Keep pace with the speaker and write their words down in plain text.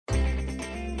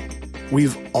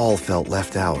We've all felt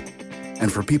left out.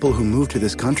 And for people who move to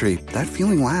this country, that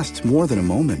feeling lasts more than a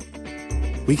moment.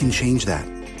 We can change that.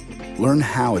 Learn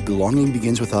how at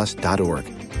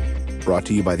belongingbeginswithus.org. Brought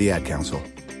to you by the Ad Council.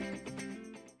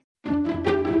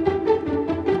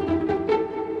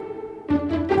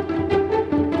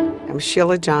 I'm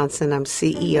Sheila Johnson. I'm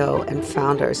CEO and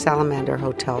founder of Salamander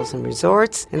Hotels and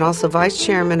Resorts, and also Vice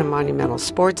Chairman of Monumental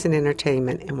Sports and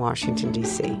Entertainment in Washington,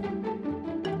 D.C.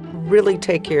 Really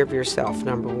take care of yourself,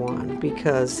 number one,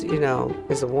 because,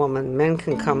 as a woman, men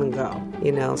can come and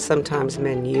go. Sometimes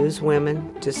men use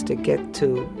women just to get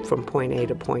from point A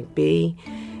to point B.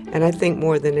 And I think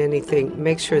more than anything,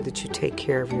 make sure that you take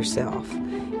care of yourself.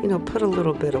 Put a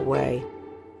little bit away.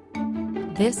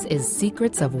 This is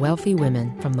Secrets of Wealthy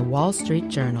Women from the Wall Street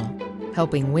Journal,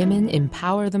 helping women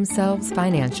empower themselves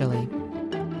financially.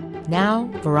 Now,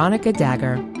 Veronica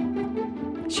Dagher.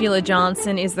 Sheila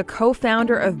Johnson is the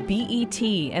co-founder of BET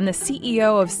and the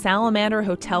CEO of Salamander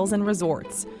Hotels and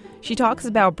Resorts. She talks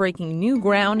about breaking new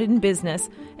ground in business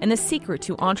and the secret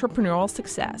to entrepreneurial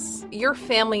success. Your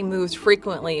family moved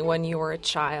frequently when you were a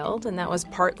child, and that was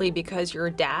partly because your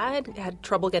dad had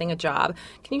trouble getting a job.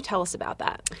 Can you tell us about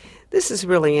that? This is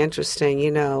really interesting.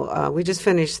 We just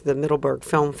finished the Middleburg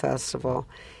Film Festival,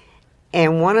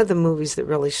 and one of the movies that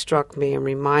really struck me and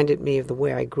reminded me of the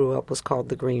way I grew up was called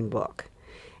The Green Book.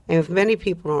 And if many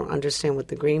people don't understand what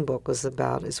the Green Book was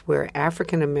about, is where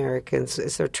African Americans,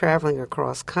 as they're traveling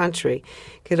across country,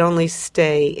 could only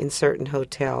stay in certain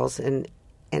hotels and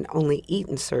only eat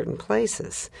in certain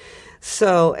places.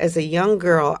 So as a young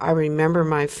girl, I remember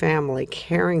my family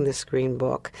carrying this Green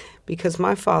Book because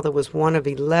my father was one of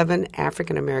 11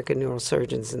 African American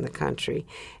neurosurgeons in the country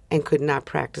and could not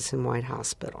practice in white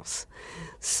hospitals.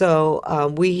 So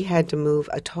we had to move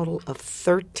a total of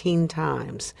 13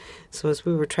 times. So as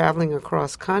we were traveling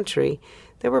across country,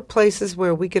 there were places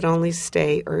where we could only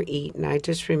stay or eat, and I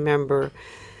just remember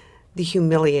the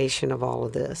humiliation of all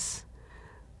of this.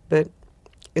 But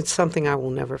it's something I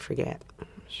will never forget.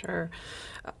 Sure.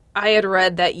 I had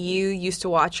read that you used to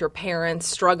watch your parents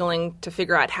struggling to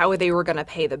figure out how they were going to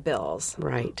pay the bills.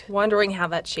 Right. Wondering how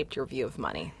that shaped your view of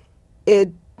money. It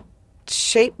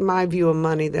shaped my view of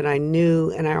money that I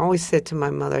knew, and I always said to my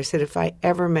mother, I said, if I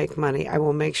ever make money, I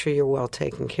will make sure you're well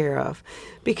taken care of.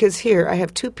 Because here, I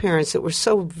have two parents that were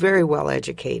so very well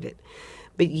educated,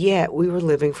 but yet we were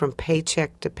living from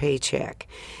paycheck to paycheck.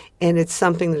 And it's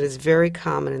something that is very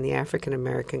common in the African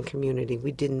American community.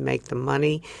 We didn't make the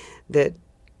money that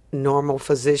normal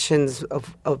physicians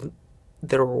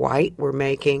that are white were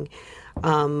making.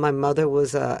 My mother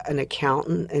was an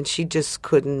accountant, and she just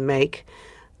couldn't make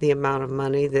the amount of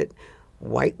money that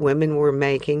white women were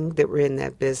making that were in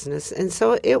that business. And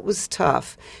so it was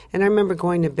tough. And I remember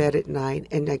going to bed at night,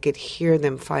 and I could hear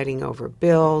them fighting over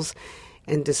bills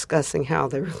and discussing how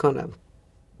they were going to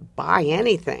buy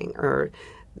anything or,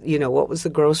 what was the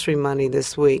grocery money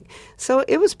this week. So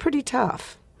it was pretty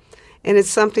tough. And it's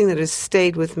something that has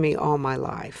stayed with me all my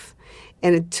life.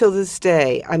 And until this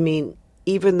day,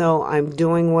 even though I'm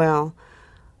doing well,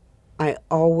 I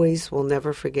always will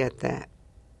never forget that,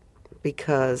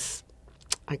 because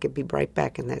I could be right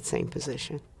back in that same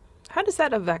position. How does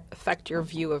that affect your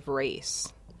view of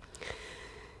race?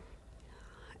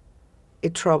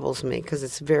 It troubles me because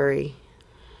it's very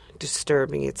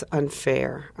disturbing. It's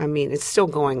unfair. It's still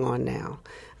going on now.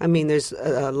 There's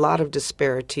a lot of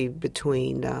disparity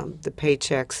between the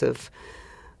paychecks of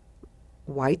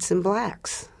whites and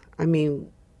blacks. The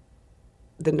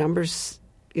numbers,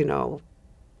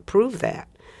 prove that.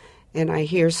 And I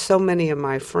hear so many of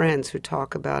my friends who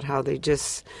talk about how they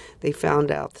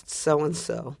found out that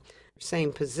so-and-so,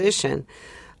 same position,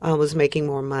 was making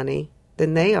more money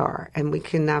than they are. And we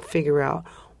cannot figure out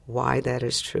why that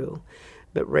is true.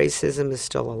 But racism is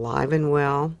still alive and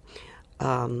well.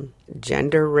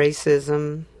 Gender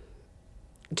racism,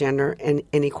 gender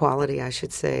inequality, I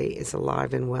should say, is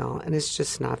alive and well. And it's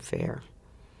just not fair.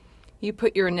 You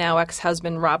put your now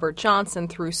ex-husband, Robert Johnson,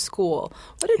 through school.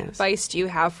 What advice do you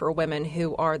have for women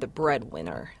who are the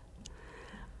breadwinner?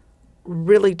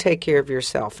 Really take care of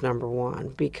yourself, number one,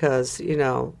 because,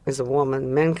 as a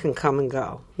woman, men can come and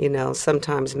go.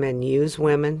 Sometimes men use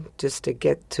women just to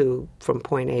get from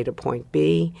point A to point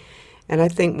B. And I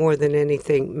think more than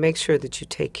anything, make sure that you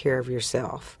take care of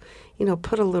yourself.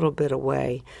 Put a little bit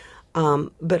away.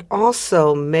 But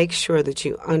also make sure that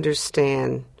you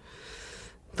understand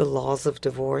the laws of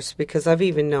divorce, because I've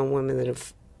even known women that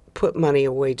have put money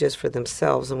away just for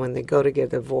themselves, and when they go to get a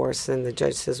divorce, and the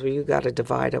judge says, well, you got to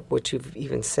divide up what you've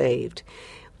even saved,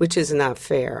 which is not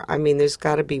fair. There's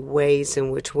got to be ways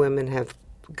in which women have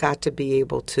got to be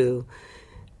able to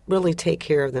really take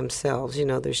care of themselves. You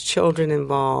know, there's children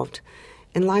involved,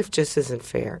 and life just isn't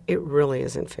fair. It really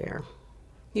isn't fair.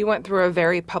 You went through a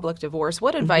very public divorce.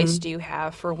 What advice do you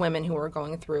have for women who are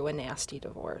going through a nasty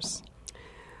divorce?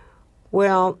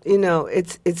 Well, you know,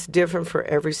 it's different for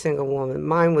every single woman.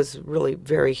 Mine was really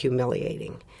very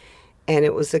humiliating. And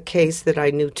it was a case that I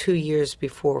knew 2 years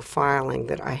before filing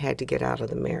that I had to get out of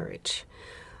the marriage.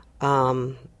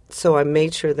 So I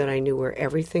made sure that I knew where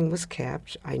everything was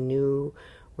kept. I knew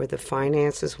where the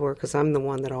finances were, because I'm the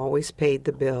one that always paid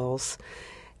the bills.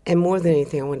 And more than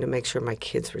anything, I wanted to make sure my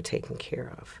kids were taken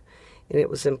care of. And it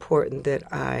was important that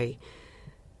I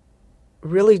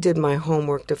really did my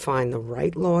homework to find the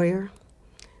right lawyer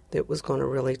that was going to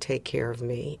really take care of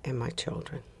me and my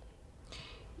children.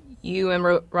 You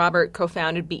and Robert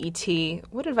co-founded BET.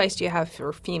 What advice do you have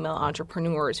for female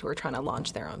entrepreneurs who are trying to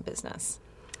launch their own business?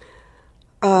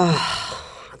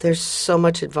 There's so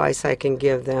much advice I can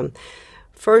give them.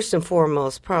 First and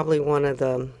foremost, probably one of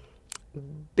the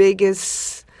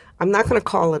biggest, I'm not going to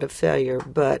call it a failure,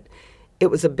 but it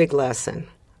was a big lesson.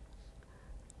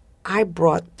 I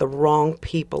brought the wrong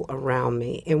people around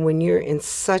me. And when you're in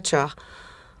such a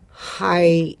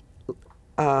high,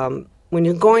 when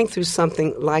you're going through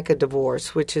something like a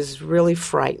divorce, which is really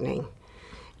frightening,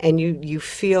 and you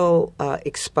feel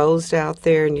exposed out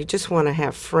there, and you just want to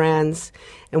have friends.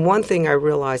 And one thing I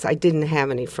realized, I didn't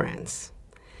have any friends.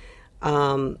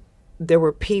 There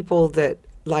were people that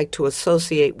like to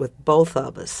associate with both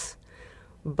of us,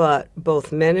 but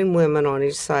both men and women on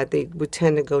each side, they would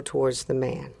tend to go towards the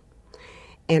man.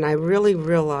 And I really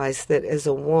realized that as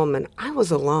a woman, I was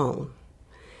alone.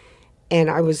 And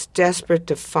I was desperate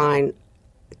to find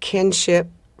kinship,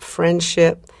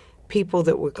 friendship, people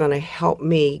that were going to help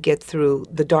me get through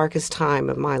the darkest time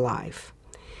of my life.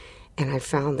 And I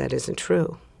found that isn't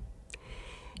true.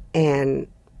 And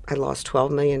I lost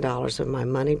 $12 million of my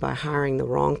money by hiring the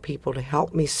wrong people to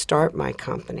help me start my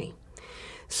company.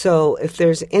 So if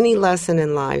there's any lesson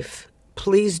in life,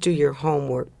 please do your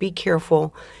homework. Be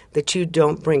careful that you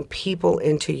don't bring people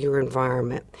into your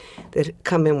environment that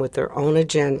come in with their own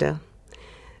agenda,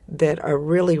 that are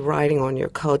really riding on your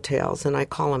coattails, and I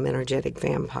call them energetic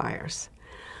vampires,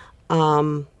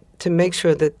 to make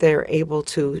sure that they're able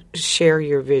to share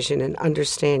your vision and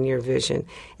understand your vision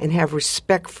and have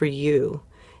respect for you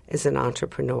as an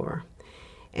entrepreneur.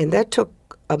 And that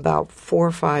took about 4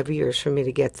 or 5 years for me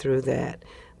to get through that.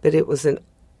 But it was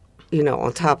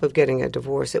on top of getting a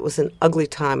divorce, it was an ugly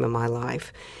time in my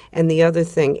life. And the other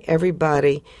thing,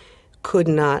 everybody could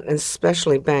not, and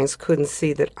especially banks, couldn't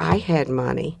see that I had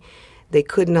money. They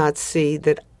could not see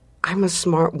that I'm a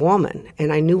smart woman,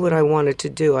 and I knew what I wanted to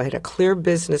do. I had a clear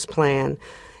business plan,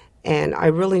 and I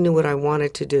really knew what I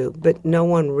wanted to do, but no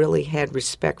one really had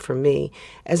respect for me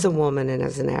as a woman and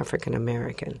as an African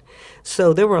American.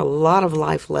 So there were a lot of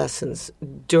life lessons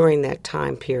during that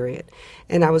time period,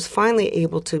 and I was finally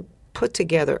able to put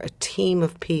together a team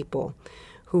of people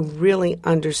who really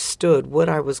understood what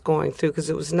I was going through, because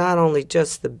it was not only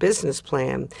just the business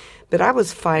plan, but I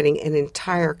was fighting an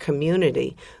entire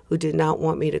community who did not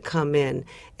want me to come in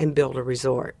and build a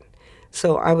resort.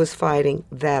 So I was fighting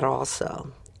that also.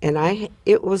 And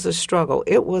it was a struggle.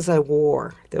 It was a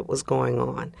war that was going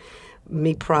on,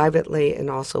 me privately and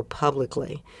also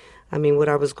publicly. I mean, what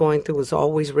I was going through was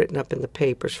always written up in the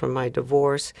papers, from my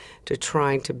divorce to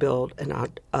trying to build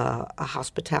a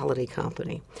hospitality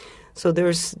company. So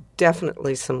there's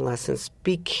definitely some lessons.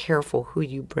 Be careful who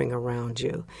you bring around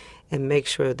you, and make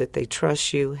sure that they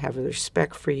trust you, have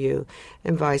respect for you,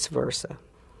 and vice versa.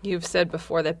 You've said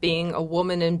before that being a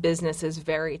woman in business is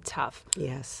very tough.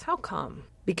 Yes. How come?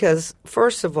 Because,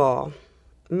 first of all,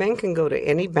 men can go to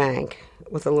any bank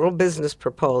with a little business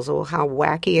proposal, how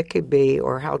wacky it could be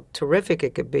or how terrific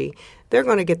it could be. They're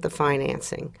going to get the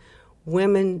financing.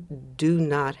 Women do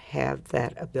not have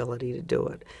that ability to do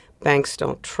it. Banks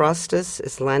don't trust us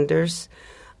as lenders.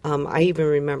 I even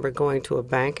remember going to a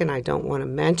bank, and I don't want to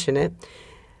mention it,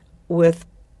 with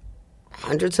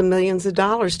hundreds of millions of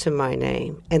dollars to my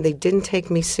name, and they didn't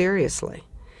take me seriously.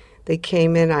 They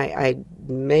came in, I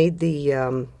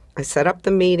set up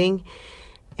the meeting,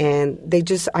 and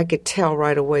I could tell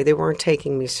right away they weren't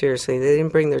taking me seriously. They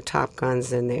didn't bring their top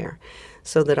guns in there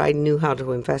so that I knew how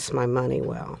to invest my money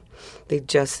well. They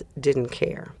just didn't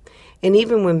care. And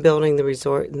even when building the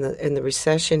resort and the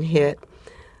recession hit,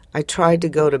 I tried to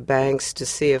go to banks to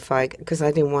see if because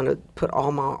I didn't want to put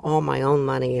all my own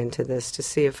money into this, to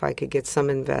see if I could get some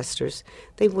investors.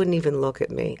 They wouldn't even look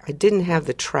at me. I didn't have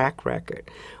the track record.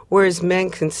 Whereas men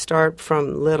can start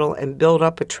from little and build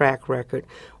up a track record,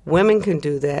 women can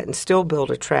do that and still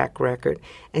build a track record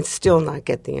and still not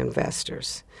get the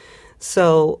investors.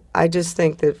 So I just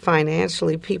think that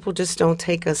financially, people just don't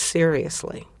take us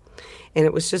seriously. And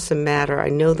it was just a matter, I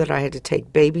know that I had to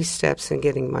take baby steps in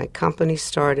getting my company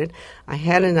started. I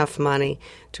had enough money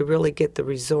to really get the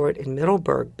resort in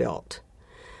Middleburg built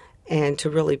and to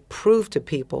really prove to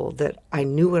people that I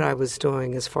knew what I was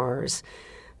doing as far as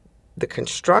the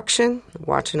construction,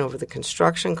 watching over the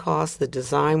construction costs, the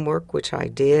design work, which I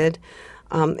did,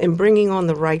 and bringing on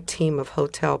the right team of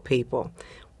hotel people.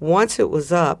 Once it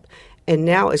was up, and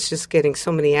now it's just getting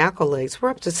so many accolades, we're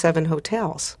up to 7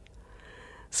 hotels.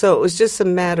 So it was just a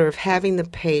matter of having the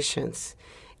patience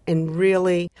and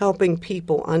really helping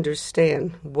people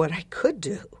understand what I could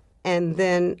do. And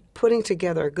then putting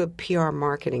together a good PR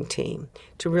marketing team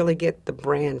to really get the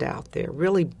brand out there,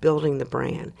 really building the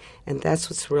brand. And that's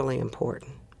what's really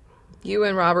important. You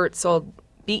and Robert sold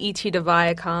BET to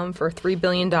Viacom for $3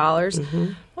 billion.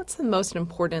 Mm-hmm. What's the most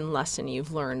important lesson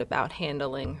you've learned about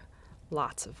handling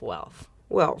lots of wealth?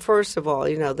 Well, first of all,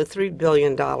 the $3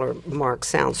 billion mark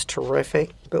sounds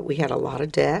terrific, but we had a lot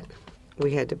of debt.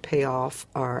 We had to pay off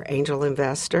our angel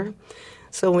investor.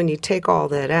 So when you take all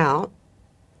that out,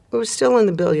 we were still in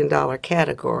the billion-dollar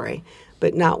category,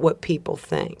 but not what people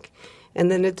think.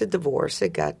 And then at the divorce,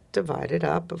 it got divided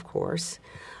up, of course.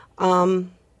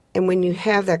 And when you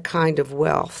have that kind of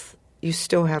wealth, you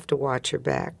still have to watch your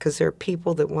back because there are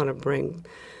people that want to bring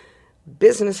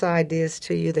business ideas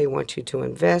to you. They want you to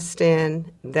invest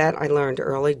in. That I learned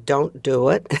early. Don't do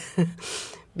it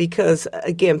because,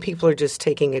 again, people are just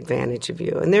taking advantage of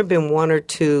you. And there have been 1 or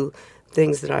 2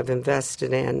 things that I've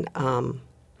invested in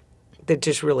that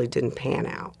just really didn't pan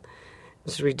out. It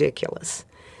was ridiculous.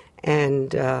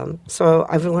 And so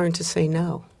I've learned to say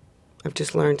no. I've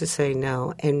just learned to say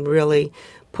no and really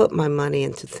put my money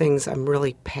into things I'm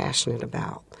really passionate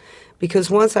about. Because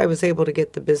once I was able to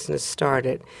get the business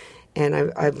started, and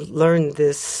I've learned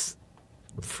this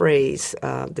phrase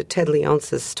that Ted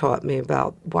Leonsis taught me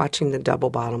about watching the double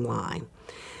bottom line.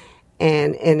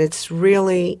 And it's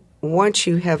really, once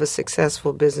you have a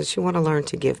successful business, you want to learn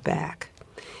to give back.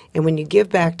 And when you give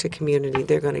back to community,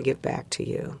 they're going to give back to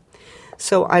you.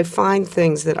 So I find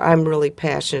things that I'm really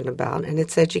passionate about, and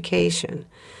it's education.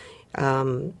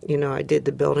 I did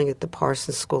the building at the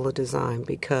Parsons School of Design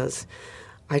because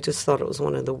I just thought it was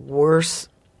one of the worst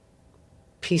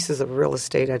pieces of real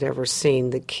estate I'd ever seen.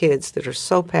 The kids that are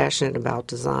so passionate about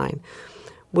design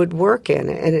would work in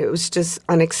it, and it was just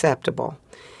unacceptable.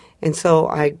 And so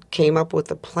I came up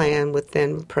with a plan with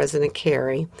then President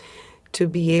Kerry to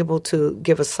be able to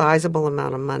give a sizable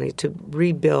amount of money to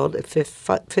rebuild at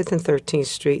 5th and 13th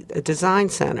Street, a design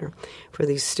center for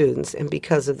these students. And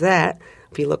because of that,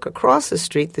 if you look across the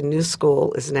street, the new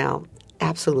school is now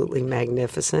absolutely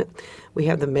magnificent. We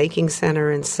have the Making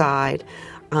Center inside.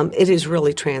 It has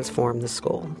really transformed the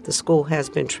school. The school has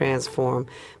been transformed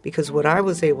because what I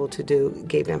was able to do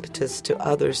gave impetus to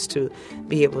others to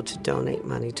be able to donate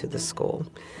money to the school.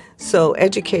 So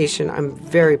education, I'm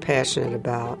very passionate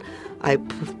about. I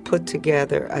put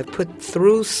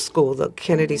through school, the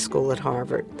Kennedy School at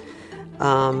Harvard.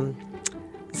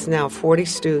 It's now 40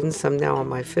 students. I'm now on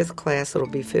my 5th class. It'll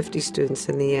be 50 students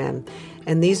in the end.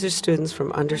 And these are students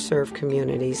from underserved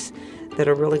communities that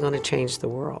are really going to change the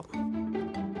world.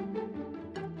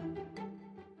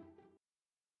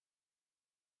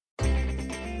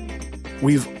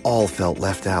 We've all felt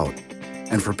left out.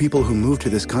 And for people who move to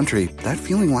this country, that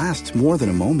feeling lasts more than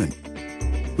a moment.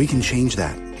 We can change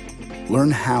that.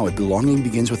 Learn how at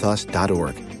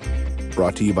belongingbeginswithus.org.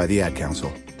 Brought to you by the Ad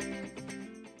Council.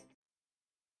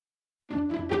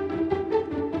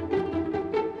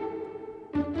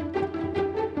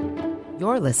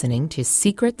 You're listening to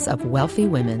Secrets of Wealthy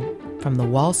Women from the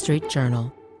Wall Street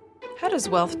Journal. How does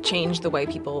wealth change the way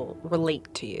people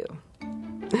relate to you?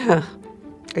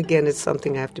 Again, it's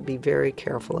something I have to be very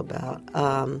careful about.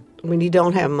 When you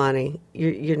don't have money,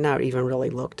 you're not even really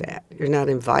looked at. You're not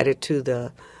invited to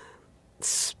the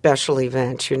special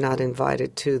events. You're not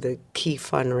invited to the key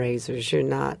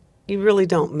fundraisers. You really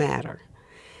don't matter.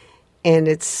 And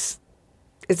it's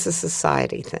a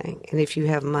society thing. And if you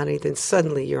have money, then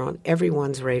suddenly you're on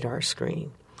everyone's radar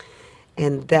screen.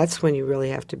 And that's when you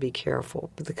really have to be careful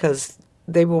because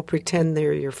they will pretend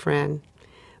they're your friend,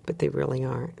 but they really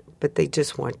aren't. But they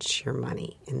just want your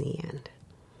money in the end.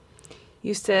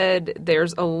 You said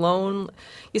there's a loneliness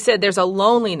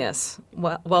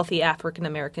wealthy African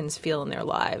Americans feel in their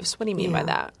lives. What do you mean by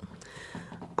that?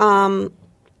 And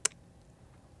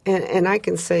I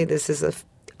can say this as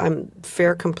I'm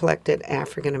fair-complected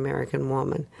African American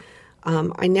woman.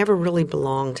 I never really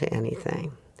belonged to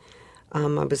anything. I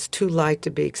was too light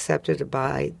to be accepted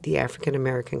by the African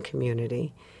American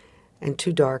community, and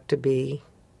too dark to be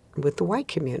with the white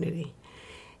community.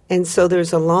 And so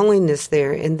there's a loneliness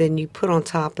there, and then you put on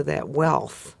top of that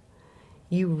wealth.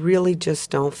 You really just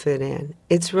don't fit in.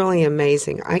 It's really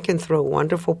amazing. I can throw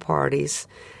wonderful parties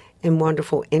and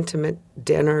wonderful intimate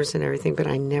dinners and everything, but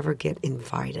I never get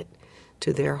invited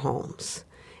to their homes.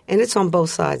 And it's on both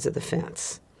sides of the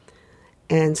fence.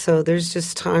 And so there's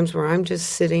just times where I'm just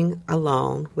sitting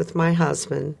alone with my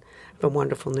husband, I have a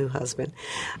wonderful new husband,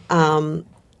 and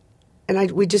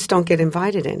we just don't get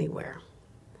invited anywhere.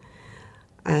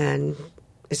 And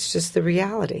it's just the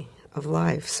reality of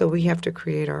life. So we have to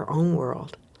create our own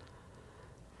world.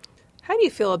 How do you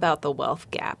feel about the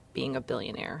wealth gap being a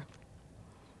billionaire?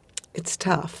 It's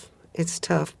tough. It's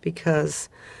tough because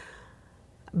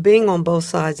being on both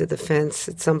sides of the fence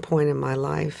at some point in my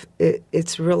life,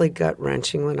 it's really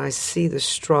gut-wrenching when I see the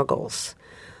struggles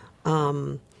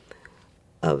of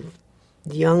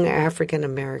young African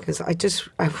Americans. I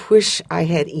wish I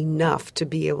had enough to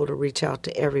be able to reach out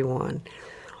to everyone,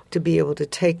 to be able to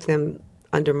take them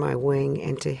under my wing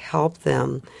and to help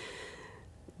them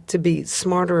to be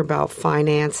smarter about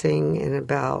financing and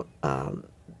about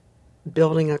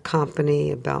building a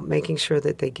company, about making sure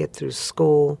that they get through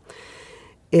school.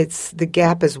 The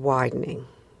gap is widening.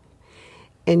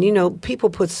 And, people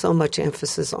put so much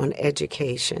emphasis on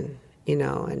education,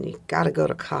 and you got to go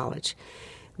to college.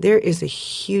 There is a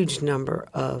huge number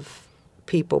of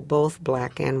people, both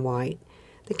black and white,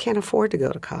 that can't afford to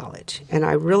go to college. And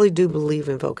I really do believe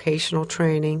in vocational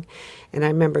training. And I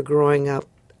remember growing up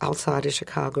outside of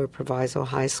Chicago at Proviso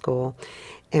High School,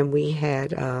 and we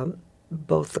had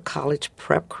both the college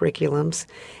prep curriculums,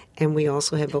 and we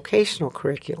also had vocational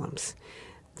curriculums.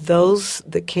 Those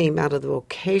that came out of the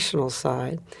vocational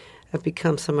side have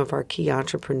become some of our key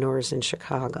entrepreneurs in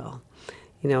Chicago.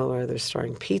 Where they're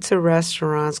starting pizza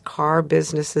restaurants, car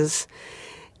businesses.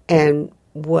 And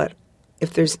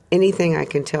if there's anything I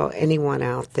can tell anyone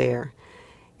out there,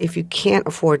 if you can't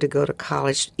afford to go to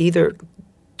college, either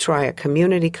try a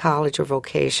community college or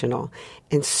vocational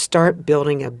and start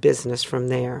building a business from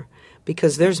there,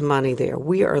 because there's money there.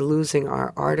 We are losing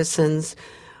our artisans,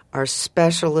 our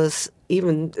specialists,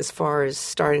 even as far as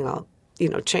starting out,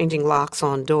 changing locks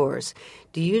on doors.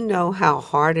 Do you know how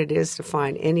hard it is to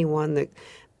find anyone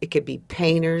it could be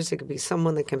painters, it could be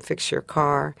someone that can fix your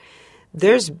car.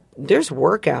 There's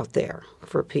work out there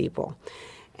for people.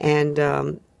 And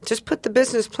just put the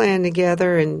business plan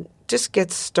together and just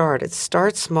get started.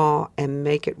 Start small and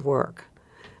make it work,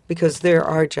 because there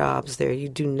are jobs there. You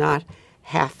do not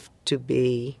have to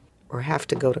be or have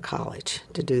to go to college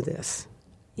to do this.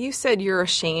 You said you're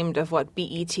ashamed of what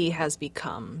BET has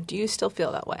become. Do you still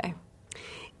feel that way?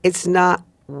 It's not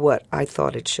what I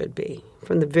thought it should be.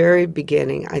 From the very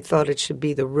beginning, I thought it should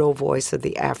be the real voice of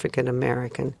the African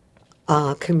American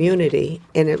community.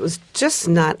 And it was just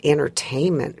not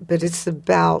entertainment, but it's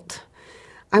about,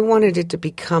 I wanted it to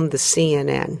become the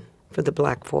CNN for the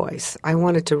black voice. I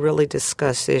wanted to really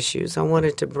discuss issues. I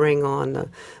wanted to bring on the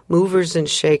movers and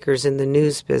shakers in the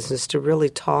news business to really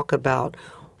talk about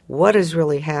what is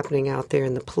really happening out there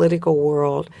in the political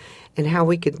world and how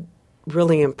we could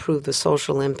really improve the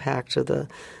social impact of the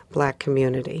black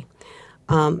community.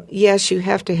 Yes, you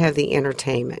have to have the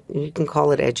entertainment. You can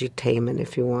call it edutainment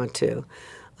if you want to.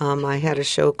 I had a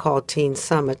show called Teen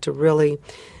Summit to really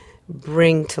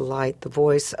bring to light the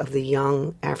voice of the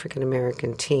young African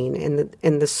American teen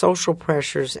and the social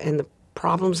pressures and the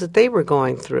problems that they were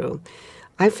going through.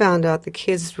 I found out the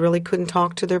kids really couldn't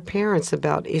talk to their parents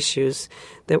about issues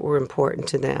that were important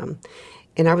to them,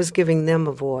 and I was giving them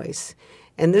a voice.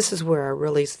 And this is where I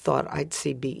really thought I'd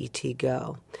see BET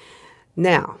go.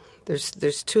 Now,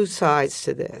 there's two sides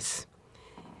to this.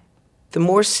 The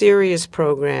more serious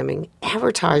programming,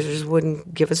 advertisers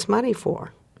wouldn't give us money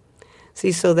for.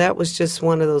 See, so that was just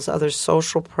one of those other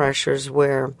social pressures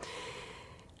where,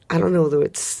 I don't know whether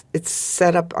it's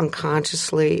set up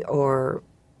unconsciously or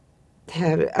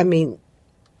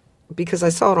because I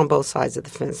saw it on both sides of the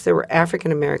fence. There were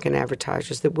African American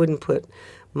advertisers that wouldn't put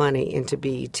money into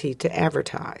BET to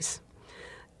advertise.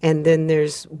 And then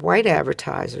there's white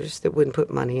advertisers that wouldn't put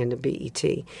money into BET,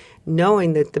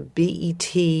 knowing that the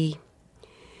BET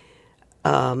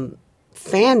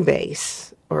fan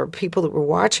base or people that were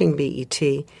watching BET,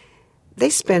 they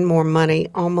spend more money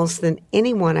almost than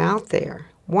anyone out there.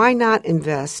 Why not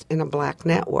invest in a black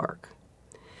network?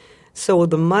 So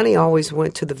the money always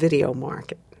went to the video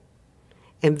market.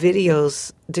 And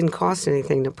videos didn't cost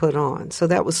anything to put on. So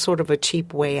that was sort of a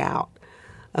cheap way out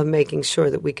of making sure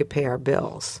that we could pay our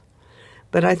bills.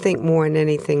 But I think more than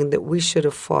anything that we should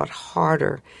have fought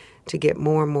harder to get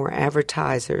more and more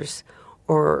advertisers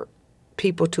or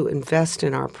people to invest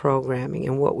in our programming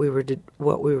and what we were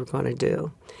going to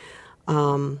do.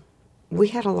 we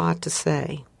had a lot to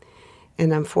say.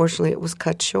 And unfortunately, it was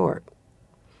cut short.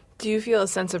 Do you feel a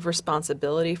sense of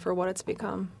responsibility for what it's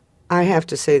become? I have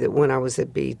to say that when I was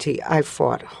at BET, I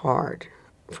fought hard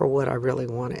for what I really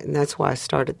wanted. And that's why I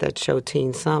started that show,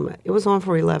 Teen Summit. It was on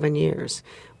for 11 years.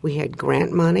 We had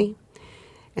grant money,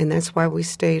 and that's why we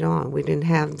stayed on. We didn't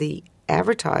have the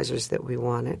advertisers that we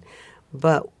wanted,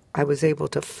 but I was able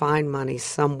to find money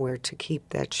somewhere to keep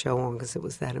that show on because it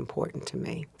was that important to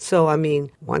me. So, I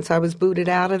mean, once I was booted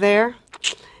out of there,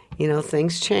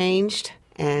 things changed,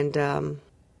 and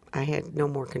I had no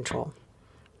more control.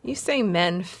 You say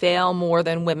men fail more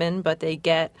than women, but they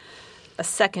get a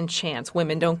second chance.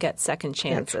 Women don't get second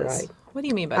chances. That's right. What do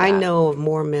you mean by that? I know of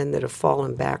more men that have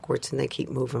fallen backwards and they keep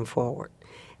moving forward.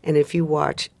 And if you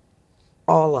watch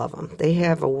all of them, they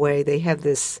have a way, they have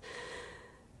this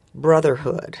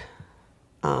brotherhood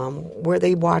where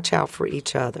they watch out for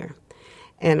each other.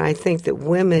 And I think that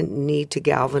women need to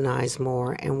galvanize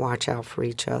more and watch out for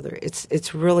each other.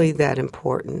 It's really that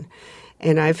important.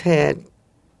 And I've had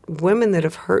women that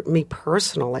have hurt me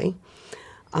personally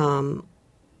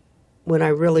when I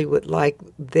really would like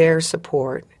their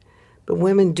support. But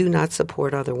women do not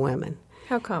support other women.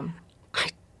 How come? I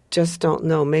just don't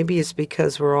know. Maybe it's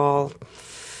because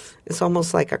it's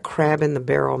almost like a crab in the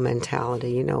barrel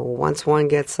mentality. Once one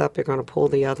gets up, they're going to pull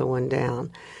the other one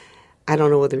down. I don't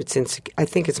know whether it's I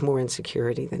think it's more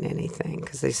insecurity than anything,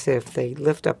 because they say if they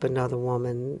lift up another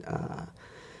woman,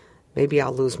 maybe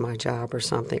I'll lose my job or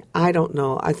something. I don't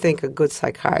know. I think a good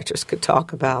psychiatrist could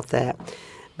talk about that.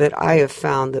 But I have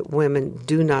found that women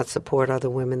do not support other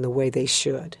women the way they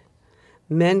should.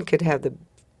 Men could have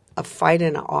a fight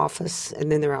in an office, and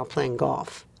then they're out playing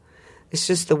golf. It's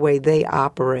just the way they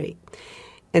operate.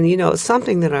 And, it's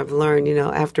something that I've learned,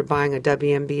 after buying a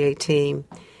WNBA team,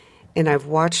 and I've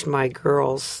watched my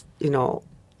girls, in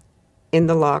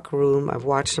the locker room. I've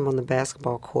watched them on the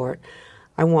basketball court.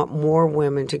 I want more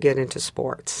women to get into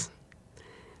sports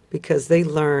because they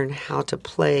learn how to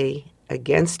play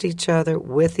against each other,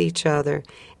 with each other,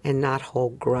 and not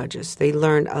hold grudges. They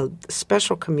learn a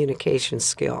special communication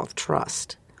skill of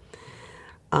trust.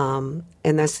 And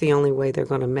that's the only way they're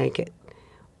going to make it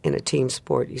in a team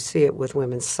sport. You see it with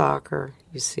women's soccer.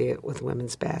 You see it with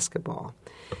women's basketball.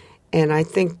 And I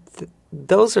think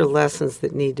those are lessons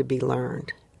that need to be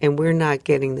learned. And we're not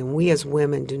getting them. We as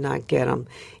women do not get them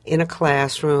in a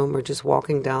classroom or just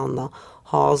walking down the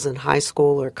halls in high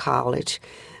school or college.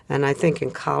 And I think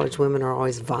in college, women are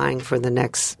always vying for the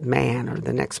next man or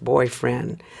the next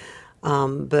boyfriend.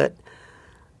 But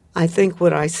I think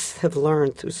what I have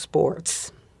learned through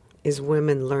sports is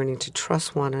women learning to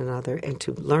trust one another and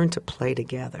to learn to play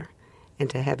together and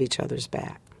to have each other's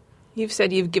back. You've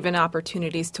said you've given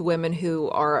opportunities to women who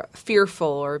are fearful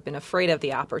or been afraid of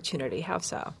the opportunity. How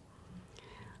so?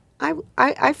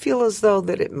 I feel as though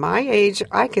that at my age,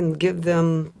 I can give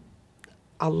them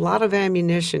a lot of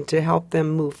ammunition to help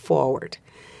them move forward.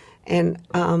 And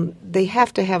they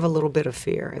have to have a little bit of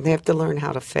fear, and they have to learn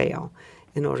how to fail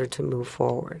in order to move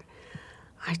forward.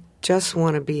 I just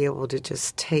want to be able to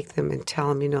just take them and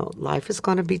tell them, life is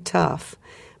going to be tough,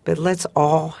 but let's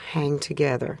all hang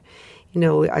together.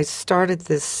 I started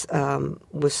this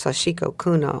with Sachiko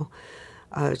Kuno.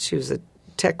 She was a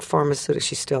tech pharmaceutical,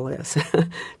 she still is,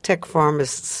 tech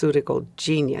pharmaceutical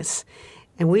genius.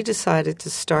 And we decided to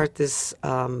start this,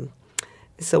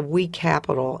 it's a We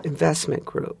Capital investment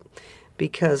group,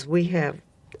 because we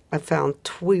found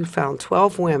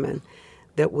 12 women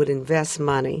that would invest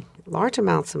money, large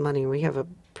amounts of money, and we have a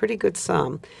pretty good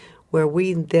sum, where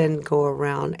we then go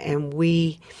around and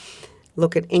we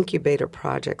look at incubator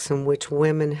projects in which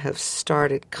women have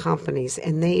started companies,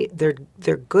 and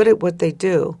they're good at what they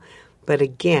do, but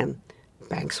again,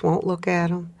 banks won't look at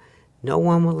them. No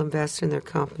one will invest in their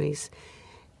companies.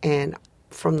 And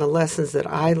from the lessons that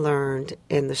I learned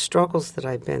and the struggles that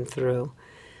I've been through,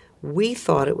 we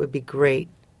thought it would be great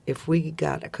if we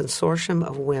got a consortium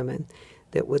of women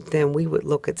that we would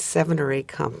look at 7 or 8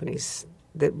 companies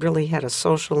that really had a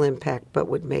social impact but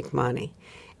would make money.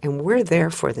 And we're there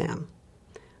for them.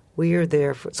 We are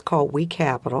there for, it's called We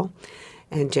Capital,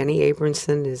 and Jenny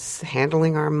Abramson is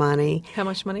handling our money. How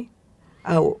much money?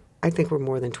 Oh, I think we're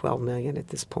more than $12 million at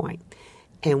this point.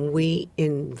 And we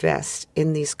invest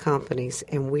in these companies,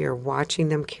 and we are watching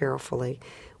them carefully.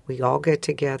 We all get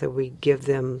together. We give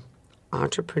them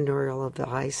entrepreneurial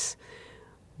advice.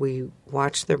 We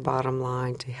watch their bottom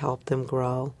line to help them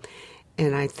grow.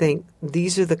 And I think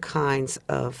these are the kinds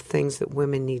of things that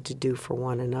women need to do for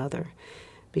one another,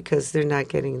 because they're not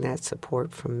getting that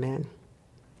support from men.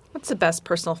 What's the best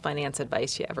personal finance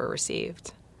advice you ever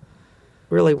received?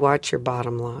 Really watch your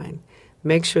bottom line.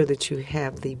 Make sure that you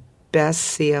have the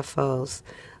best CFOs,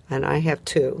 and I have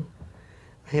two.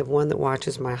 I have one that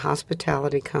watches my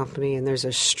hospitality company, and there's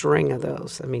a string of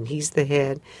those. I mean, he's the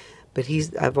head, but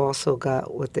I've also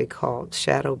got what they call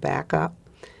shadow backup.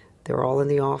 They're all in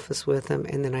the office with him,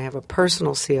 and then I have a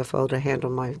personal CFO to handle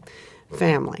my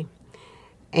family.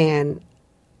 And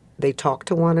they talk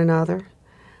to one another.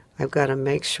 I've got to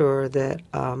make sure that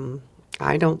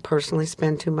I don't personally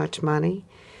spend too much money,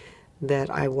 that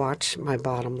I watch my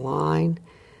bottom line.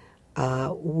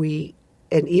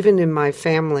 And even in my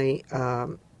family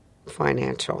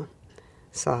financial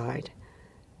side,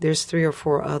 there's 3 or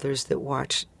 4 others that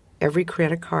watch every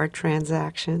credit card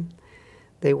transaction.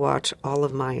 They watch all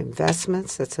of my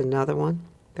investments. That's another one.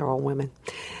 They're all women.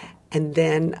 And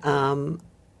then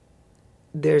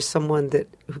there's someone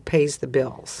who pays the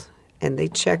bills, and they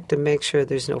check to make sure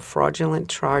there's no fraudulent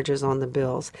charges on the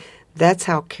bills. That's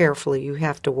how carefully you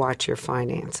have to watch your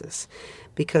finances.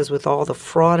 Because with all the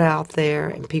fraud out there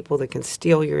and people that can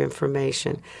steal your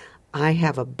information, I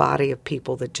have a body of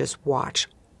people that just watch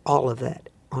all of that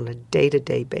on a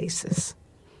day-to-day basis.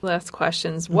 Last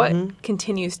questions. What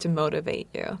continues to motivate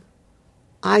you?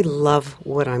 I love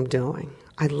what I'm doing.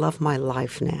 I love my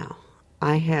life now.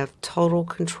 I have total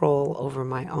control over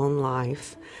my own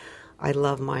life. I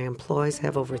love my employees. I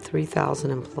have over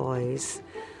 3,000 employees.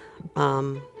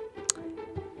 My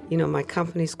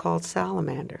company's called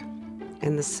Salamander.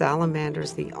 And the salamander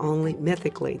is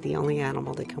mythically, the only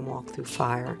animal that can walk through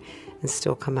fire and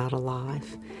still come out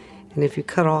alive. And if you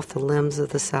cut off the limbs of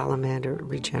the salamander, it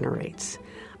regenerates.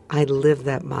 I live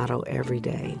that motto every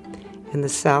day. And the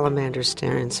salamander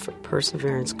stands for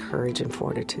perseverance, courage, and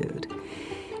fortitude.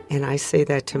 And I say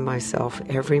that to myself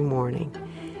every morning.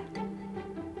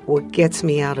 What gets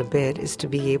me out of bed is to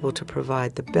be able to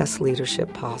provide the best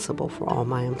leadership possible for all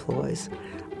my employees.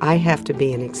 I have to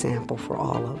be an example for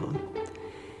all of them.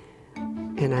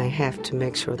 And I have to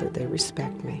make sure that they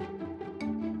respect me.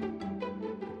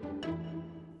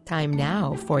 Time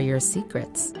now for your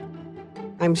secrets.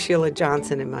 I'm Sheila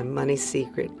Johnson, and my money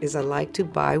secret is I like to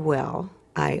buy well.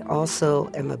 I also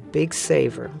am a big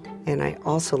saver, and I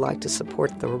also like to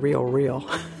support the real.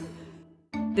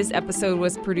 This episode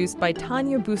was produced by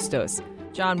Tanya Bustos.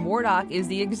 John Wardock is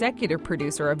the executive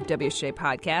producer of WSJ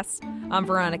Podcasts. I'm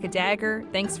Veronica Dagger.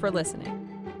 Thanks for listening.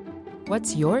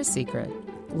 What's your secret?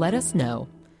 Let us know.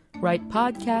 Write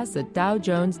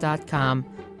podcasts@dowjones.com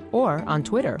or on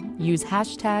Twitter, use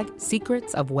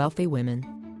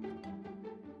 #SecretsOfWealthyWomen.